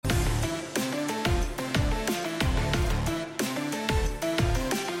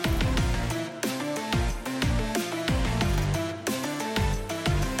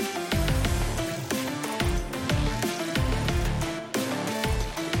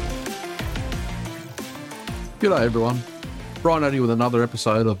G'day everyone, Brian Odie with another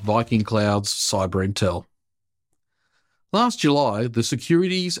episode of Viking Cloud's Cyber Intel. Last July, the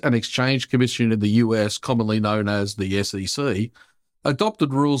Securities and Exchange Commission in the US, commonly known as the SEC,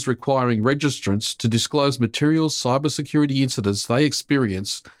 adopted rules requiring registrants to disclose material cybersecurity incidents they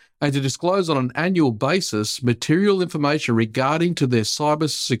experience and to disclose on an annual basis material information regarding to their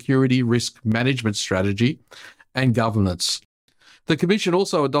cybersecurity risk management strategy and governance. The Commission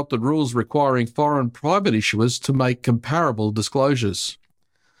also adopted rules requiring foreign private issuers to make comparable disclosures.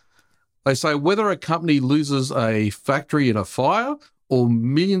 They say whether a company loses a factory in a fire or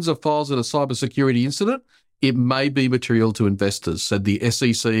millions of files in a cybersecurity incident, it may be material to investors, said the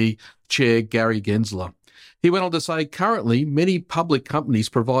SEC Chair Gary Gensler. He went on to say, currently, many public companies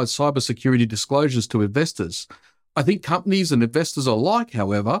provide cybersecurity disclosures to investors. I think companies and investors alike,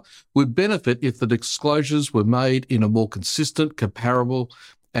 however, would benefit if the disclosures were made in a more consistent, comparable,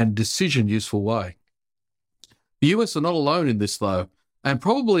 and decision-useful way. The US are not alone in this, though, and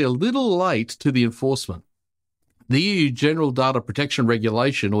probably a little late to the enforcement. The EU General Data Protection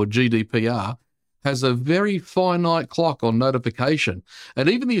Regulation, or GDPR, has a very finite clock on notification, and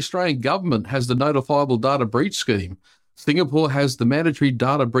even the Australian government has the Notifiable Data Breach Scheme. Singapore has the mandatory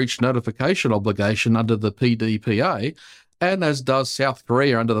data breach notification obligation under the PDPA, and as does South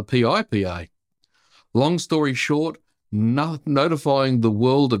Korea under the PIPA. Long story short, notifying the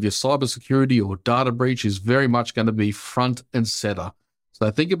world of your cybersecurity or data breach is very much going to be front and center. So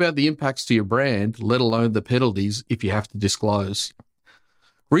think about the impacts to your brand, let alone the penalties if you have to disclose.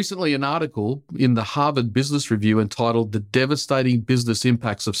 Recently, an article in the Harvard Business Review entitled "The Devastating Business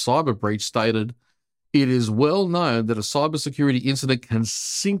Impacts of Cyber Breach" stated, "It is well known that a cybersecurity incident can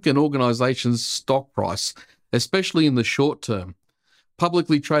sink an organization's stock price, especially in the short term.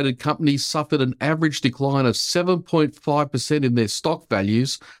 Publicly traded companies suffered an average decline of 7.5% in their stock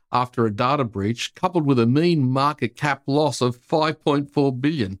values after a data breach, coupled with a mean market cap loss of $5.4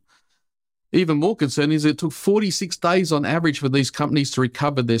 billion. Even more concerning is it took 46 days on average for these companies to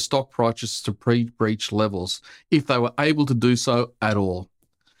recover their stock prices to pre-breach levels, if they were able to do so at all."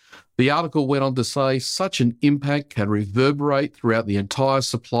 The article went on to say such an impact can reverberate throughout the entire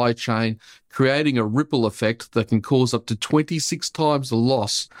supply chain, creating a ripple effect that can cause up to 26 times the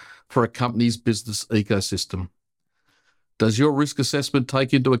loss for a company's business ecosystem. Does your risk assessment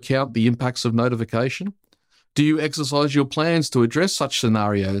take into account the impacts of notification? Do you exercise your plans to address such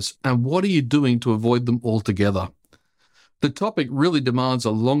scenarios, and what are you doing to avoid them altogether? The topic really demands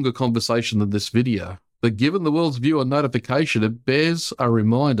a longer conversation than this video, but given the world's view on notification, it bears a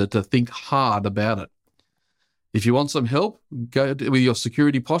reminder to think hard about it. If you want some help with your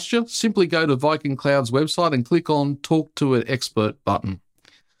security posture, simply go to Viking Cloud's website and click on Talk to an Expert button.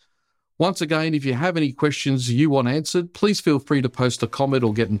 Once again, if you have any questions you want answered, please feel free to post a comment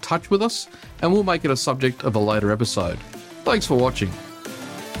or get in touch with us, and we'll make it a subject of a later episode. Thanks for watching.